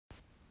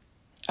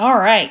All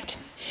right.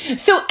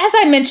 So as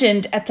I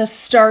mentioned at the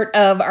start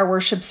of our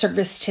worship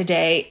service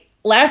today,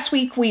 last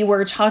week we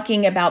were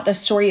talking about the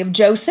story of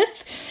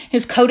Joseph,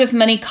 his coat of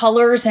many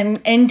colors, and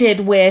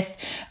ended with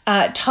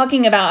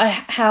talking about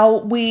how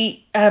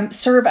we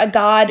serve a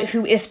God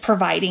who is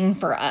providing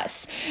for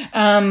us,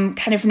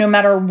 kind of no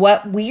matter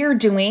what we are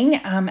doing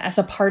as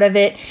a part of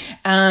it.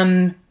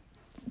 The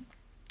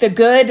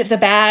good, the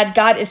bad,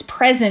 God is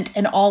present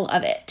in all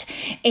of it.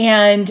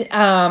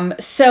 And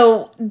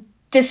so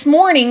this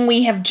morning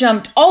we have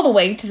jumped all the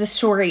way to the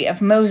story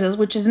of Moses,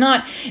 which is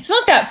it's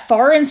not that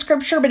far in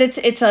scripture, but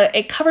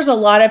it covers a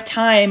lot of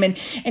time.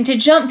 And to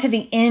jump to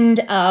the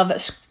end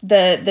of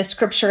the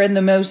scripture in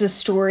the Moses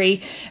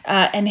story,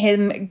 and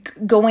him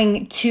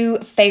going to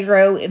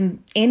Pharaoh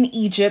in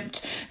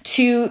Egypt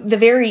to the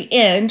very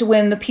end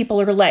when the people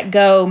are let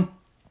go.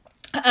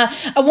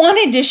 I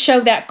wanted to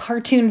show that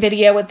cartoon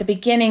video at the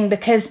beginning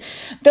because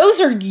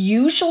those are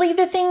usually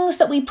the things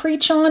that we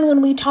preach on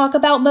when we talk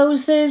about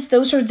Moses.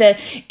 Those are the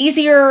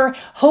easier,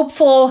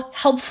 hopeful,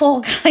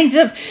 helpful kinds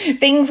of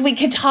things we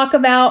could talk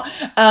about.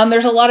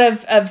 There's a lot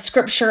of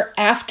scripture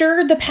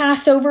after the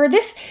Passover.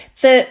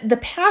 The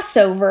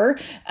Passover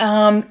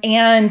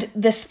and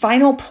this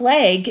final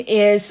plague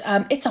is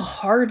it's a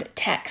hard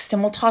text,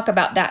 and we'll talk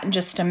about that in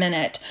just a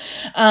minute.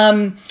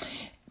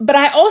 But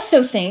I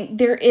also think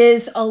there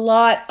is a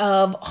lot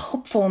of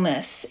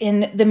hopefulness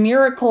in the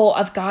miracle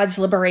of God's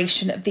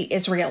liberation of the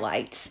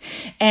Israelites.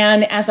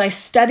 And as I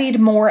studied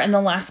more in the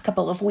last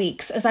couple of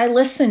weeks, as I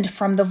listened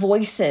from the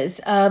voices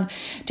of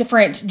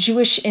different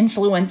Jewish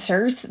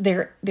influencers,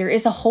 there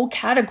is a whole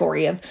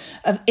category of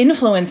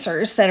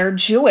influencers that are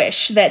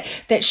Jewish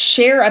that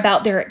share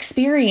about their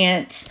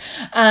experience.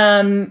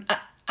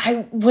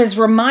 I was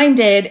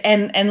reminded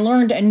and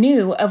learned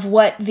anew of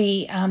what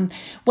the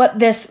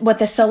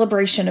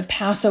celebration of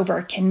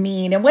Passover can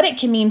mean and what it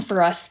can mean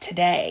for us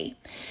today.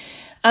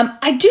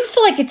 I do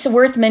feel like it's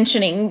worth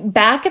mentioning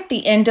back at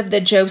the end of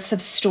the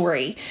Joseph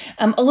story,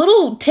 a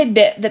little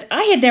tidbit that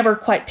I had never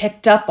quite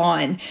picked up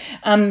on.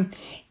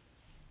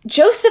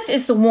 Joseph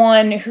is the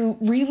one who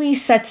really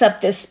sets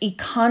up this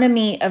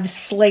economy of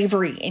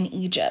slavery in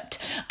Egypt.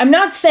 I'm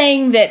not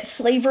saying that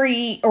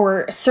slavery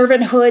or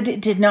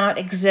servanthood did not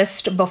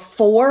exist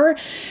before,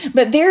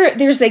 but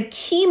there's a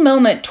key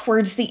moment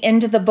towards the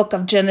end of the book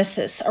of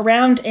Genesis,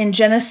 around in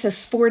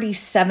Genesis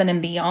 47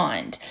 and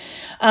beyond.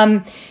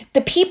 The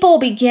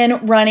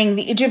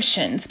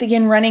Egyptians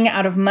begin running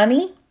out of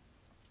money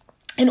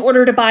in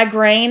order to buy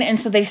grain, and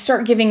so they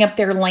start giving up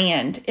their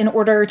land in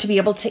order to be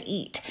able to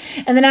eat.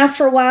 And then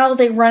after a while,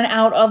 they run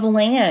out of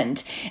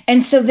land,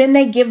 and so then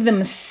they give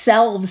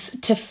themselves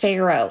to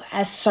Pharaoh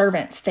as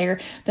servants,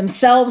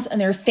 themselves and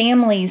their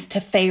families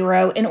to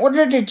Pharaoh in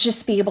order to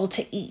just be able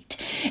to eat.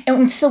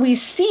 And so we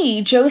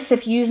see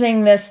Joseph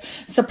using this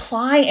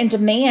supply and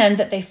demand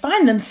that they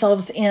find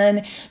themselves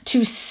in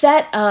to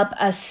set up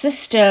a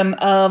system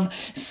of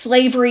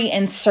slavery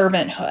and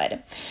servanthood.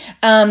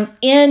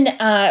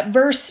 In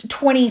verse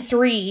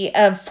 23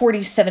 of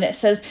 47, it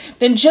says,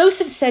 "Then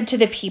Joseph said to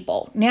the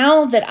people,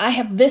 'Now that I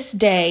have this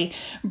day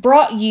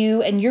brought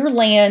you and your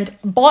land,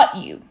 bought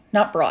you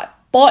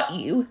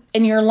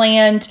and your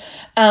land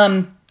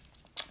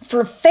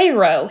for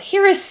Pharaoh,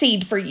 here is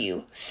seed for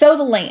you, sow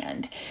the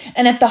land.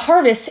 And at the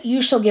harvest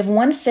you shall give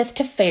 1/5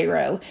 to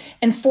Pharaoh,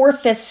 and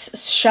 4/5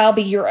 shall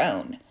be your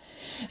own.'"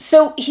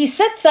 So he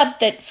sets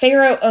up that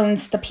Pharaoh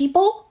owns the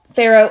people,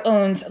 Pharaoh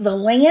owns the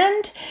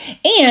land,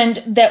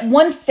 and that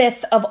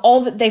 1/5 of all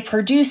that they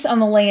produce on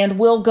the land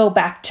will go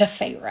back to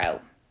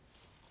Pharaoh.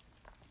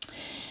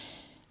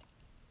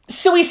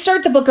 So we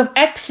start the book of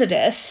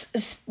Exodus.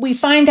 We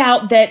find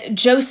out that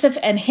Joseph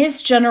and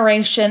his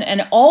generation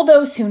and all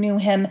those who knew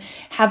him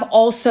have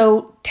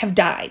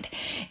died.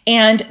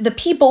 And the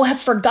people have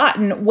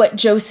forgotten what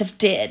Joseph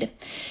did.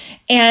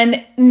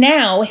 And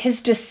now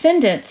his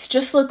descendants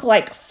just look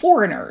like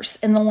foreigners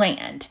in the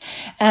land.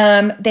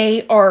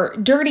 They are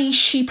dirty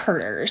sheep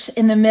herders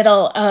in the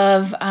middle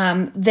of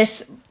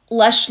this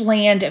lush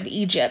land of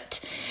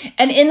Egypt.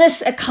 And in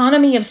this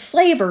economy of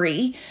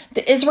slavery,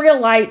 the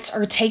Israelites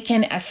are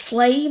taken as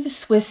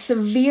slaves with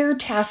severe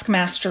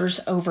taskmasters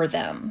over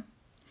them.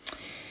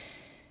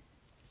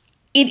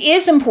 It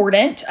is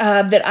important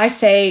that I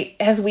say,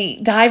 as we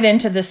dive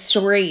into this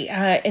story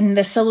in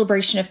the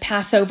celebration of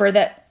Passover,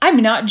 that I'm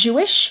not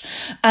Jewish.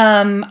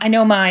 I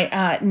know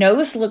my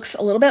nose looks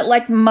a little bit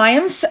like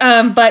Mayim's,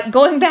 but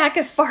going back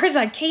as far as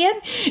I can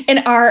in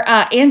our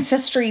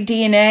ancestry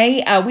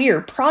DNA, we are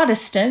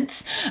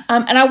Protestants.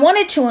 And I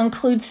wanted to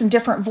include some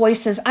different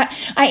voices. I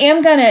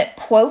am going to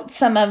quote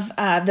some of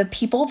the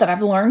people that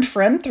I've learned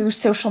from through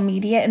social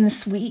media in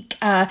this week.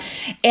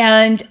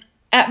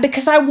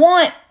 Because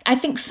I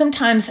think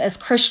sometimes as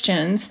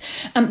Christians,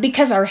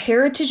 because our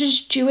heritage is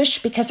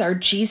Jewish, because our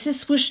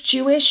Jesus was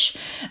Jewish,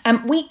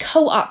 we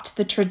co-opt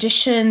the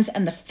traditions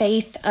and the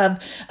faith of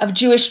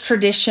Jewish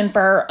tradition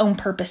for our own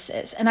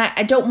purposes. And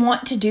I don't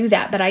want to do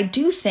that, but I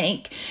do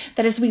think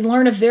that as we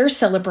learn of their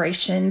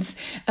celebrations,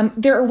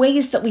 there are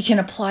ways that we can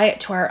apply it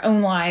to our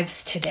own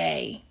lives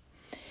today.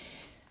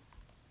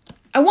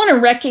 I want to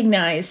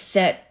recognize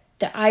that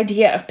the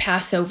idea of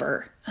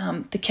Passover,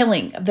 the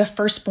killing of the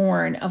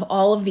firstborn of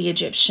all of the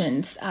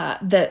Egyptians,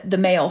 the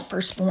male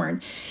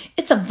firstborn,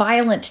 it's a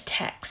violent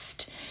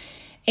text.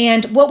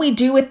 And what we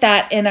do with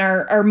that in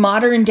our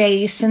modern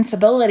day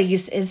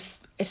sensibilities is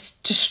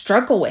to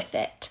struggle with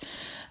it.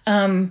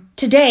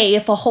 Today,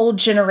 if a whole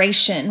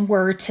generation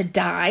were to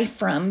die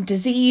from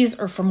disease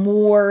or from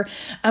war,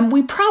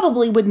 we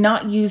probably would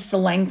not use the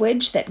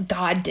language that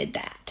God did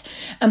that.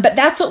 But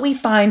that's what we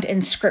find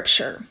in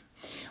Scripture.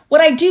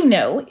 What I do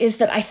know is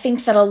that I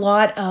think that a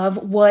lot of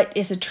what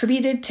is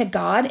attributed to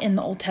God in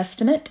the Old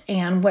Testament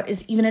and what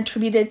is even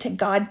attributed to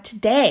God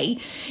today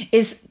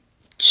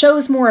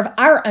shows more of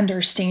our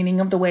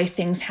understanding of the way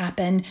things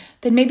happen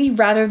than maybe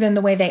rather than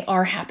the way they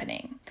are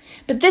happening.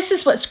 But this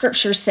is what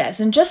Scripture says.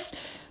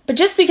 But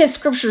just because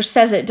Scripture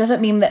says it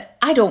doesn't mean that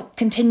I don't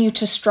continue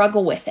to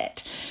struggle with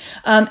it.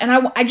 And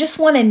I just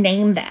want to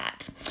name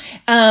that.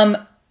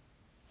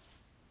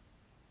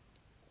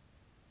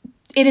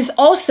 It is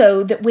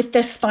also that with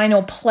this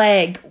final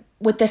plague,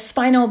 with this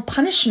final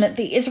punishment,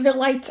 the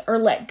Israelites are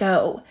let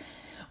go.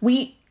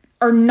 We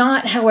are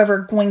not, however,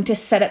 going to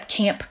set up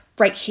camp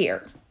right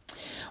here.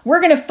 We're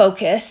going to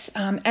focus,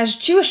 as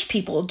Jewish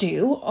people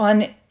do,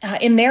 on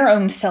in their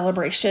own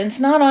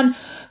celebrations, not on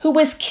who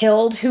was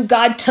killed, who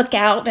God took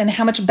out, and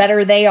how much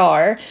better they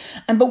are,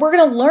 but we're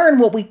going to learn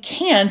what we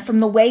can from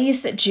the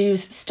ways that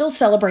Jews still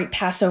celebrate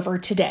Passover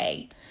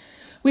today.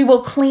 We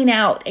will clean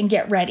out and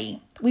get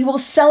ready. We will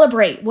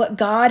celebrate what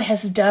God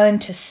has done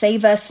to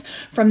save us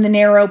from the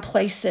narrow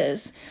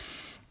places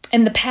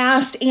in the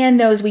past and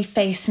those we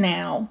face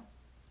now.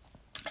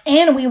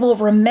 And we will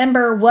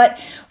remember what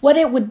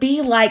it would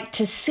be like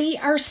to see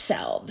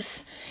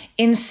ourselves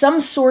in some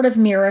sort of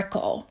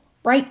miracle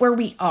right where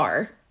we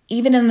are,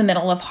 even in the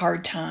middle of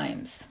hard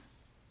times.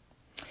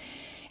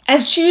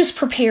 As Jews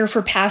prepare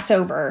for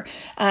Passover,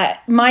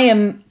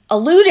 Mayim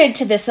alluded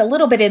to this a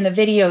little bit in the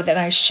video that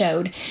I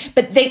showed,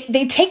 but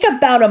they take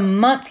about a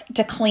month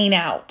to clean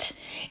out.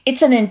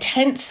 It's an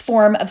intense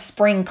form of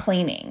spring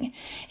cleaning.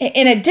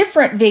 In a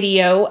different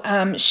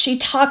video, she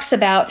talks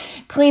about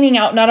cleaning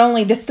out not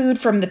only the food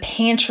from the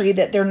pantry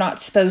that they're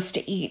not supposed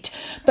to eat,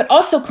 but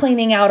also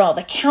cleaning out all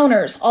the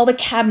counters, all the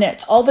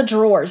cabinets, all the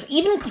drawers,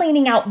 even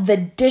cleaning out the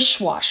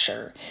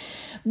dishwasher.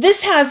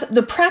 This has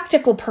the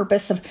practical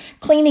purpose of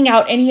cleaning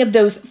out any of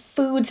those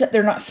foods that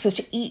they're not supposed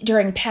to eat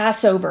during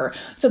Passover,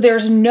 so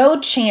there's no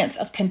chance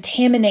of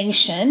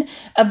contamination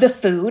of the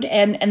food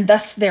and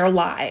thus their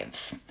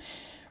lives.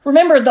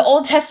 Remember, the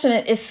Old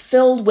Testament is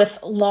filled with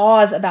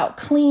laws about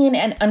clean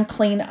and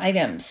unclean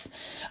items,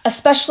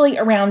 especially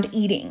around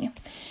eating.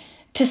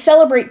 To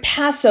celebrate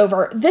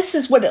Passover, this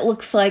is what it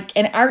looks like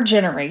in our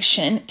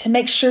generation to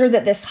make sure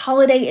that this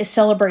holiday is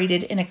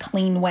celebrated in a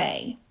clean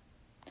way.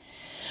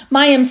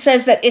 Mayim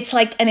says that it's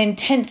like an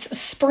intense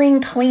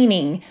spring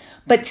cleaning,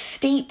 but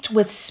steeped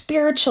with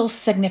spiritual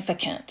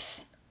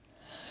significance.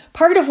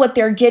 Part of what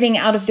they're getting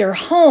out of their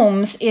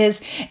homes is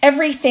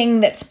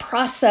everything that's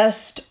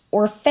processed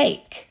or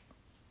fake.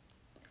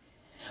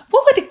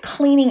 What would a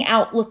cleaning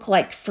out look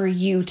like for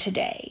you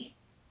today?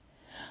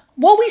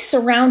 What we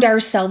surround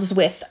ourselves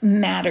with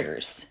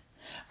matters.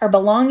 Our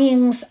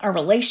belongings, our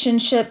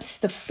relationships,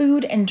 the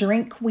food and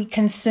drink we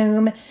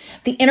consume,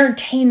 the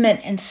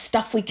entertainment and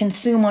stuff we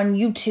consume on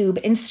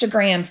YouTube,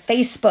 Instagram,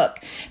 Facebook,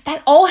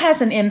 that all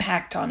has an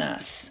impact on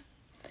us.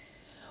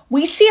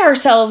 We see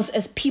ourselves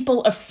as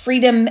people of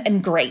freedom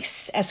and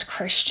grace as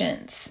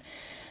Christians.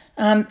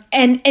 And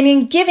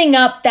in giving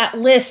up that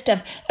list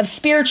of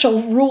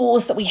spiritual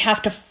rules that we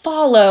have to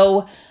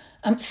follow,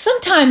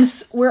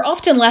 sometimes we're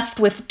often left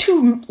with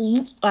too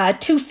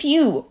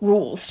few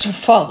rules to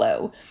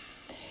follow.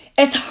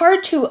 It's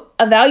hard to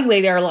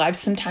evaluate our lives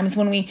sometimes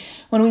when we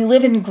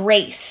live in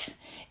grace.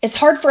 It's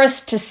hard for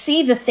us to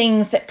see the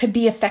things that could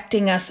be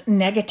affecting us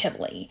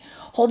negatively,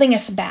 holding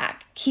us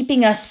back,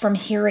 keeping us from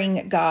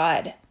hearing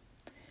God.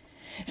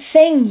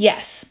 Saying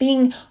yes,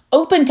 being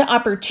open to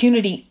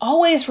opportunity,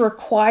 always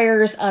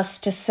requires us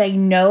to say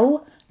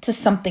no to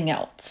something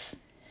else.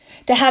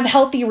 To have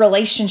healthy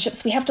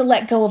relationships, we have to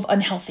let go of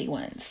unhealthy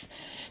ones.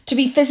 To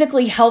be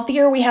physically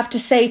healthier, we have to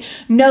say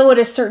no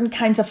to certain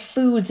kinds of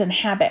foods and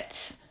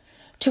habits.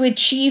 To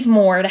achieve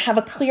more, to have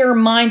a clearer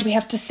mind, we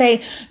have to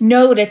say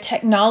no to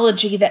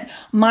technology that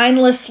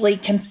mindlessly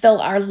can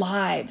fill our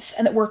lives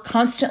and that we're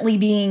constantly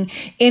being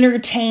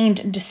entertained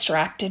and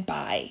distracted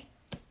by.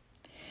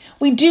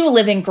 We do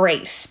live in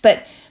grace,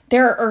 but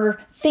there are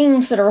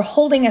things that are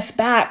holding us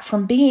back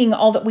from being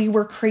all that we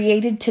were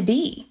created to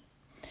be.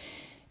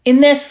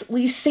 In this,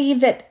 we see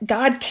that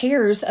God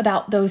cares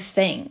about those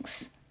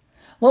things.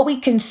 What we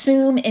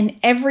consume in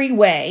every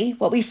way,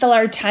 what we fill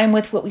our time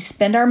with, what we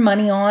spend our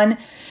money on,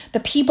 the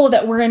people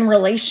that we're in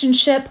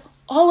relationship,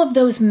 all of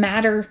those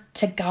matter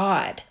to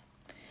God.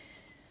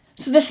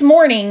 So this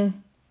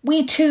morning,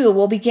 we too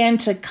will begin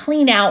to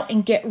clean out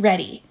and get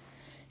ready.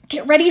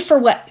 Get ready for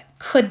what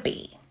could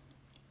be.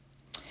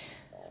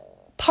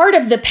 Part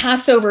of the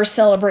Passover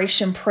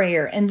celebration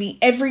prayer and the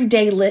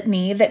everyday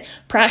litany that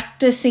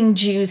practicing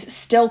Jews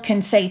still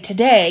can say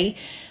today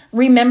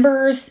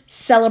remembers,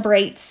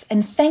 celebrates,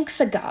 and thanks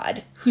a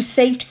God who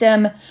saved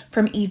them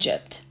from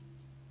Egypt.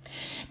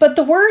 But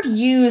the word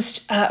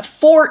used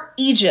for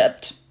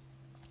Egypt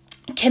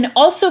can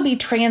also be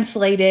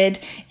translated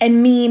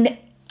and mean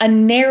a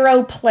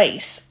narrow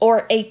place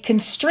or a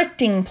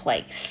constricting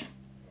place.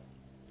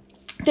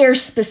 There are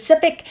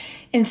specific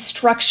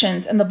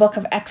instructions in the book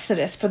of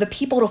Exodus for the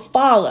people to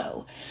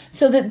follow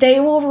so that they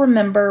will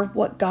remember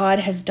what God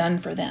has done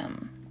for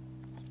them.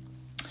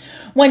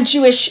 One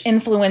Jewish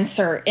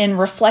influencer, in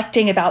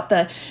reflecting about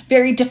the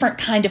very different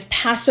kind of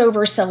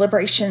Passover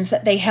celebrations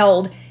that they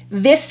held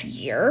this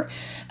year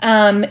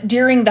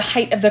during the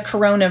height of the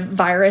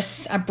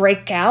coronavirus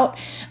breakout,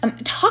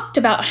 talked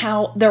about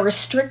how the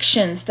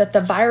restrictions that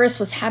the virus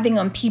was having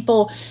on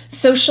people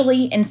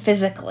socially and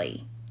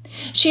physically.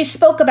 She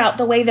spoke about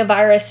the way the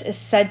virus is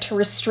said to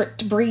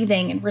restrict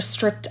breathing and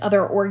restrict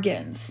other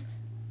organs.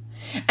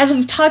 As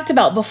we've talked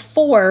about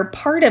before,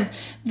 part of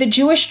the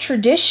Jewish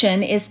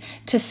tradition is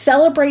to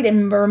celebrate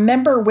and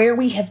remember where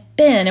we have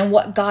been and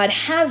what God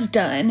has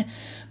done,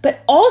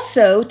 but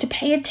also to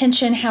pay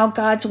attention how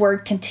God's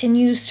word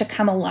continues to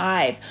come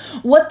alive,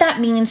 what that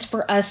means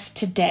for us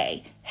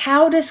today.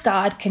 How does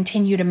God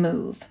continue to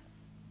move?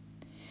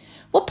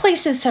 What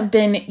places have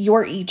been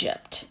your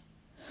Egypt?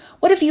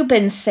 What have you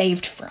been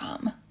saved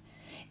from?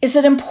 Is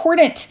it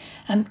important?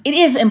 It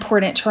is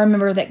important to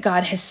remember that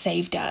God has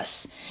saved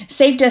us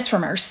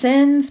from our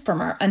sins, from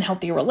our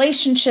unhealthy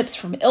relationships,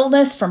 from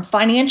illness, from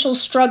financial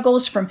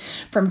struggles, from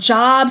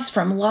jobs,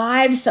 from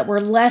lives that were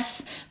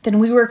less than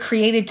we were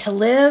created to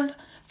live,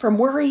 from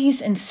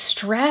worries and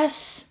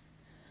stress.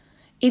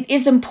 It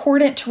is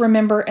important to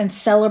remember and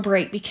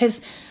celebrate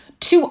because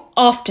too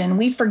often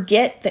we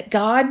forget that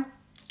God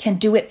can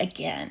do it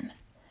again.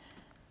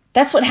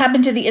 That's what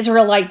happened to the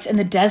Israelites in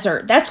the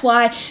desert. That's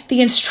why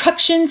the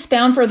instructions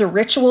found for the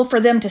ritual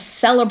for them to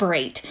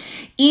celebrate,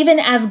 even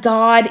as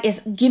God is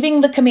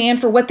giving the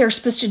command for what they're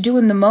supposed to do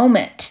in the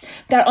moment,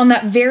 that on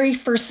that very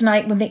first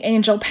night when the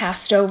angel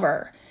passed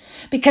over.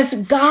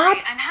 Because God...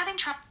 I'm having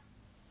trouble.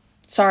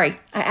 Sorry,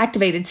 I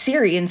activated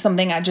Siri in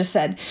something I just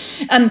said.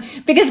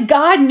 Because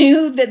God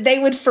knew that they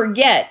would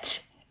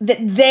forget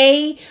that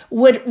they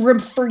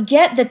would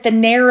forget that the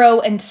narrow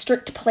and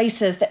strict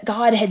places that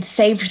God had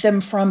saved them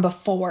from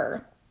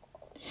before.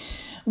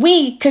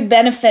 We could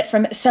benefit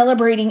from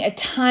celebrating a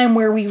time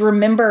where we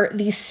remember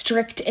these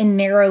strict and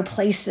narrow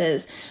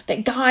places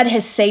that God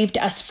has saved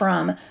us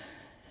from.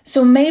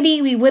 So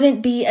maybe we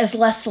wouldn't be as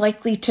less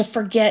likely to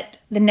forget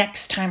the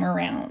next time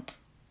around.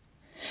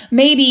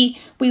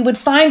 Maybe we would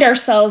find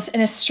ourselves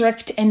in a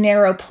strict and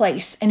narrow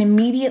place and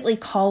immediately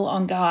call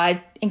on God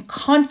in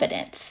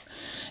confidence,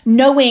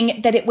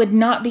 knowing that it would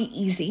not be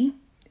easy.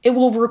 It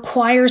will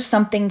require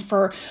something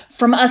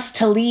from us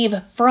to leave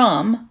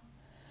from,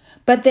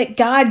 but that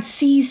God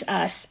sees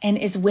us and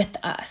is with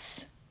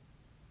us.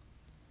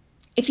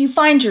 If you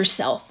find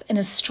yourself in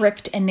a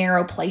strict and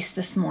narrow place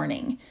this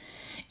morning,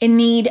 in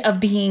need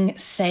of being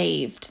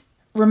saved,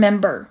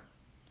 remember,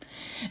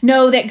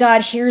 know that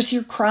God hears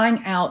your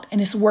crying out and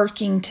is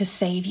working to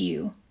save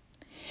you.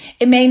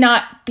 It may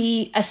not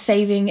be a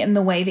saving in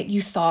the way that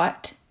you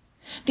thought.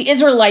 The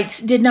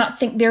Israelites did not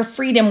think their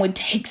freedom would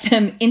take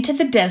them into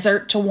the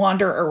desert to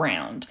wander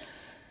around,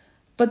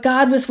 but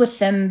God was with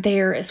them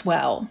there as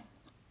well.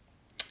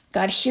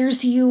 God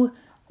hears you,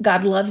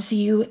 God loves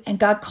you, and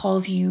God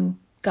calls you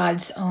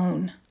God's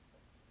own.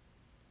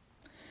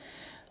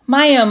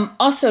 Mayim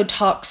also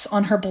talks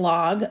on her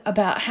blog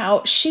about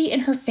how she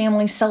and her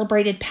family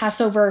celebrated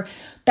Passover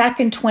back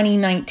in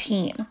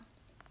 2019.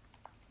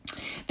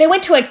 They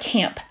went to a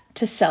camp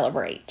to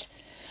celebrate,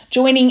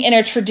 joining in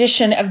a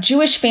tradition of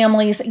Jewish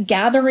families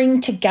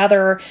gathering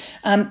together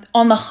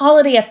on the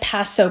holiday of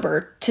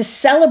Passover to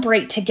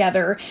celebrate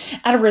together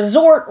at a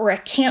resort or a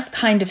camp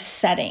kind of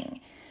setting.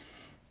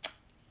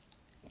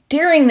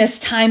 During this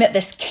time at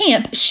this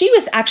camp, she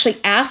was actually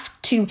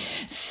asked to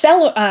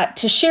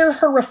share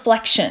her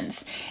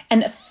reflections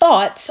and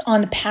thoughts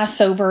on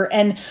Passover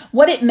and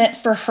what it meant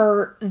for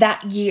her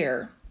that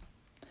year.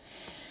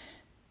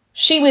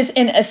 She was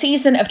in a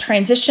season of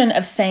transition,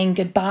 of saying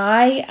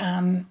goodbye,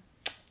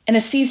 in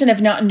a season of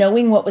not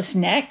knowing what was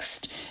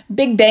next.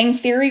 Big Bang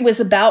Theory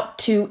was about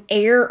to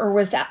air, or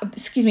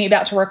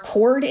about to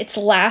record its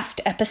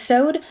last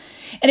episode.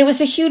 And it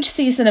was a huge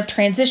season of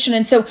transition.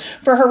 And so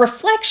for her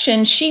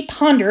reflection, she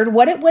pondered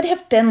what it would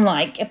have been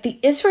like if the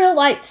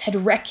Israelites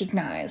had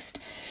recognized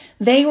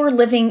they were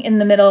living in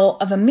the middle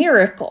of a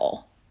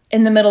miracle,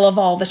 in the middle of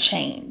all the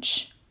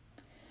change.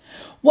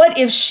 What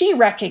if she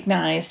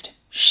recognized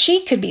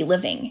she could be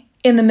living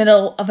in the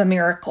middle of a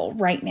miracle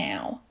right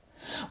now?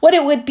 What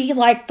it would be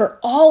like for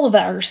all of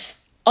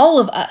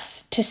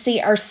us to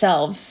see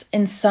ourselves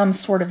in some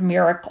sort of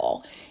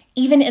miracle,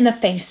 even in the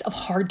face of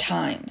hard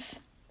times.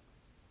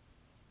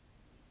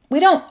 We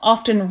don't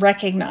often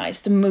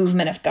recognize the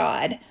movement of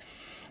God.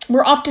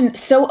 We're often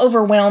so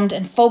overwhelmed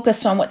and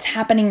focused on what's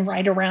happening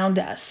right around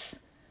us.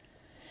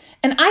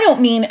 And I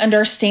don't mean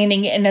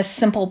understanding in a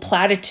simple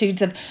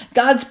platitudes of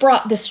God's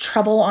brought this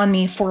trouble on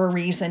me for a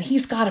reason.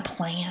 He's got a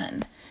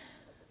plan.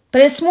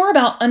 But it's more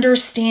about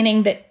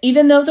understanding that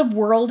even though the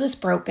world is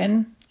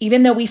broken,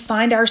 even though we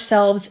find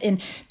ourselves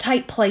in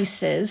tight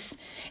places,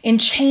 in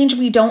change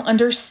we don't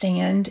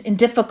understand, in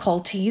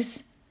difficulties,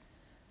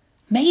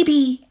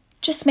 maybe,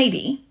 just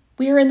maybe,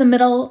 we are in the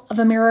middle of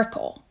a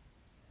miracle.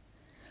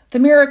 The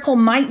miracle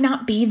might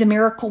not be the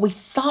miracle we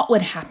thought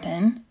would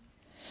happen,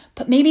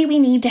 but maybe we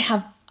need to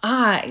have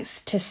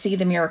eyes to see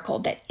the miracle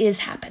that is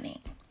happening.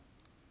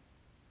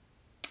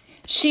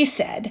 She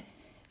said,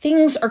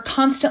 things are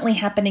constantly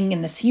happening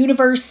in this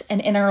universe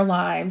and in our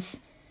lives.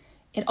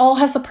 It all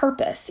has a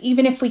purpose,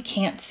 even if we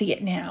can't see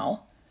it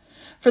now.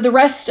 For the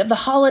rest of the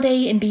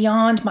holiday and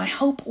beyond, my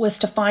hope was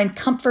to find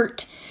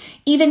comfort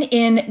even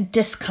in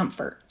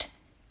discomfort,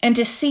 and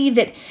to see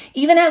that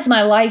even as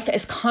my life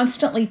is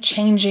constantly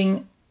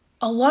changing,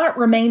 a lot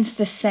remains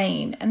the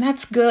same, and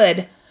that's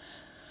good.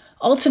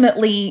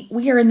 Ultimately,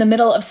 we are in the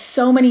middle of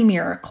so many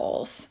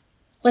miracles.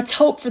 Let's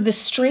hope for the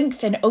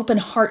strength and open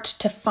heart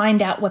to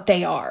find out what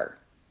they are.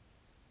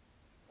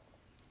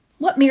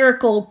 What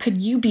miracle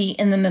could you be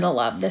in the middle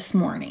of this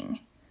morning?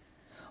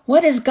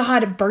 What is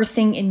God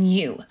birthing in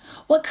you?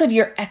 What could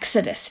your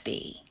exodus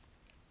be?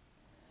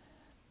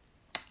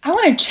 I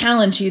want to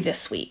challenge you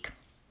this week.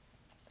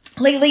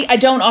 Lately, I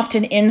don't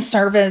often end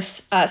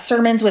sermons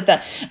with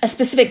a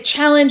specific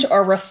challenge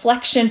or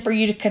reflection for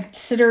you to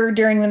consider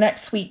during the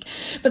next week.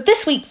 But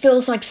this week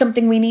feels like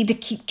something we need to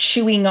keep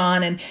chewing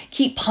on and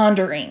keep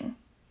pondering.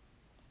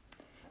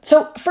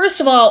 So first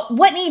of all,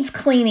 what needs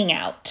cleaning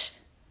out?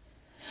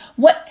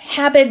 What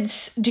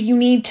habits do you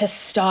need to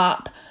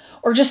stop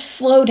or just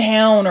slow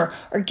down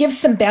or give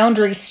some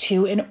boundaries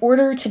to in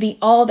order to be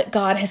all that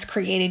God has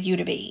created you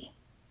to be?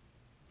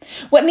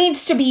 What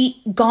needs to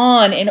be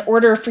gone in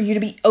order for you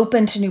to be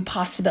open to new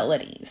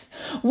possibilities?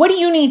 What do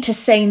you need to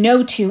say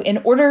no to in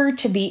order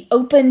to be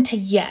open to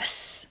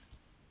yes?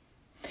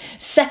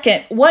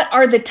 Second, what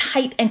are the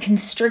tight and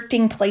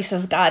constricting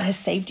places God has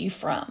saved you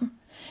from?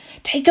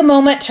 Take a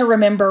moment to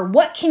remember,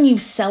 what can you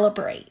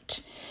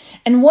celebrate?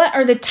 And what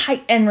are the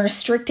tight and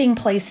restricting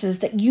places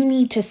that you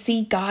need to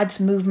see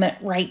God's movement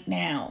right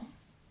now?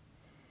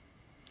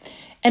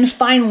 And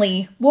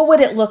finally, what would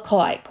it look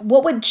like?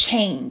 What would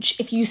change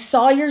if you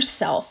saw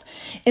yourself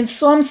in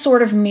some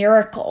sort of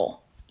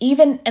miracle,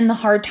 even in the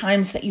hard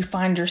times that you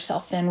find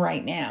yourself in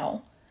right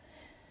now?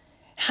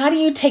 How do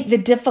you take the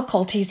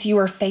difficulties you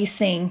are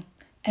facing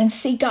and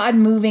see God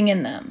moving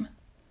in them?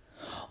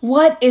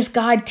 What is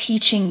God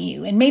teaching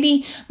you? And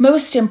maybe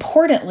most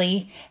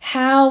importantly,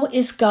 how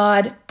is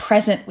God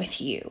present with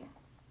you?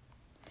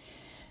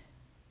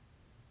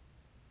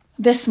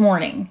 This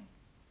morning,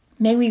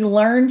 may we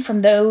learn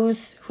from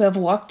those who have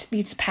walked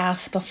these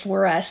paths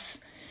before us.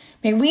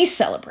 May we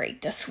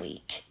celebrate this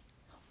week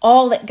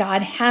all that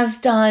God has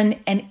done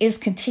and is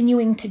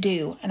continuing to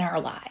do in our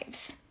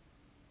lives.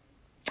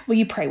 Will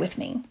you pray with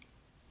me?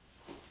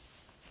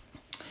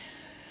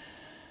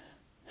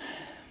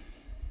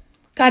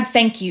 God,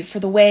 thank you for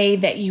the way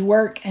that you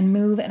work and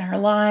move in our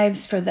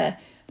lives, for the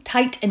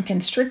tight and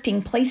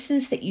constricting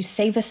places that you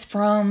save us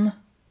from.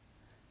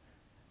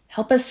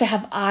 Help us to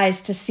have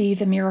eyes to see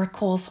the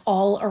miracles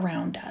all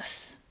around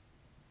us.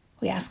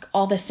 We ask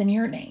all this in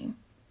your name.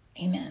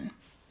 Amen.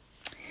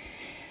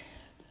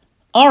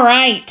 All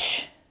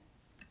right.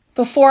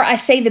 Before I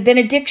say the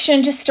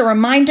benediction, just a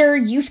reminder,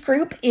 youth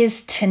group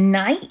is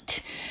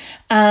tonight.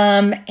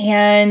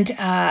 And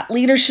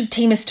leadership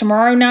team is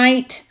tomorrow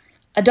night.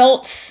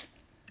 Adults,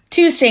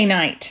 Tuesday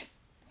night.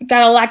 We've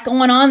got a lot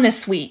going on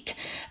this week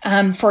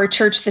for a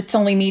church that's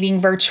only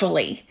meeting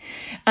virtually.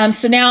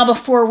 So now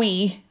before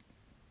we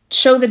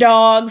show the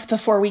dogs,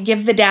 before we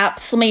give the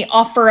daps, let me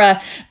offer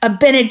a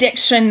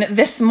benediction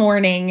this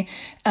morning.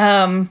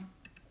 And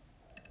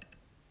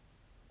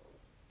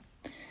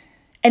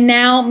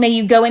now may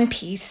you go in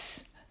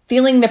peace,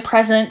 feeling the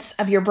presence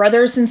of your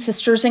brothers and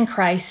sisters in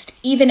Christ,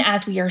 even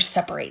as we are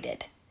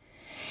separated.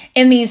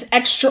 In these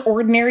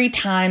extraordinary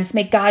times,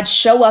 may God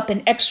show up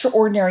in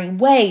extraordinary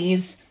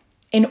ways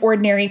in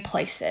ordinary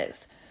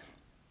places.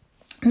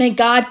 May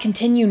God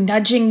continue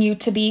nudging you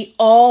to be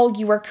all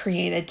you were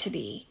created to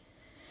be.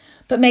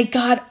 But may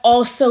God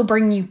also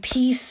bring you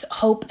peace,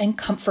 hope, and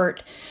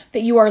comfort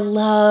that you are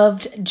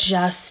loved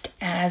just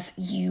as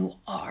you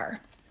are.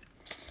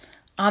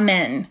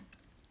 Amen.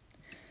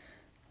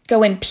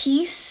 Go in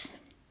peace.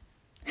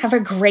 Have a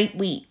great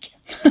week.